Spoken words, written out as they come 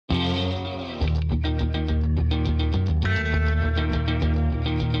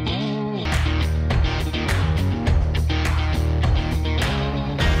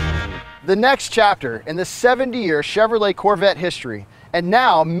The next chapter in the 70-year Chevrolet Corvette history and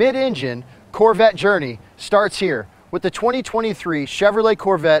now mid-engine Corvette journey starts here with the 2023 Chevrolet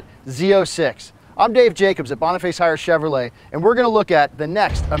Corvette Z06. I'm Dave Jacobs at Boniface Hiers Chevrolet, and we're going to look at the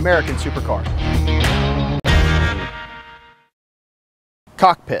next American supercar.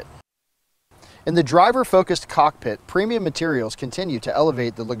 Cockpit. In the driver-focused cockpit, premium materials continue to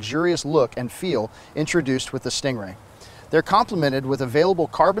elevate the luxurious look and feel introduced with the Stingray. They're complemented with available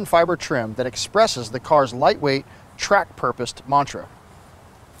carbon fiber trim that expresses the car's lightweight, track-purposed mantra.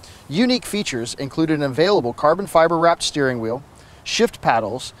 Unique features include an available carbon fiber wrapped steering wheel, shift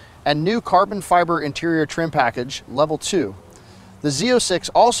paddles, and new carbon fiber interior trim package, Level 2. The Z06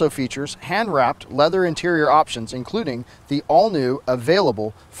 also features hand-wrapped leather interior options, including the all-new,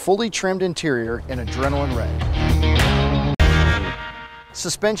 available, fully trimmed interior in Adrenaline Red.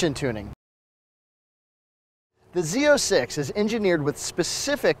 Suspension tuning. The Z06 is engineered with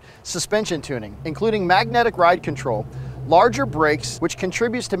specific suspension tuning, including magnetic ride control, larger brakes, which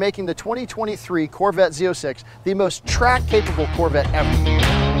contributes to making the 2023 Corvette Z06 the most track-capable Corvette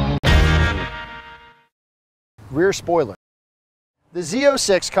ever. Rear spoiler. The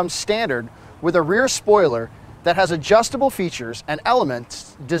Z06 comes standard with a rear spoiler that has adjustable features and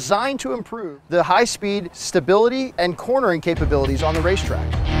elements designed to improve the high-speed stability and cornering capabilities on the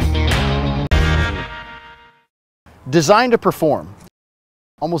racetrack. Designed to perform.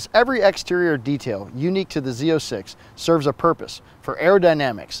 Almost every exterior detail unique to the Z06 serves a purpose for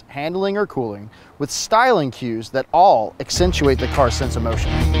aerodynamics, handling, or cooling, with styling cues that all accentuate the car's sense of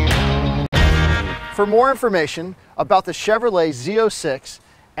motion. For more information about the Chevrolet Z06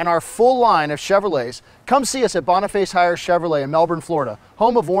 and our full line of Chevrolets, come see us at Boniface Hiers Chevrolet in Melbourne, Florida,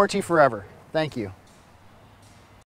 home of Warranty Forever. Thank you.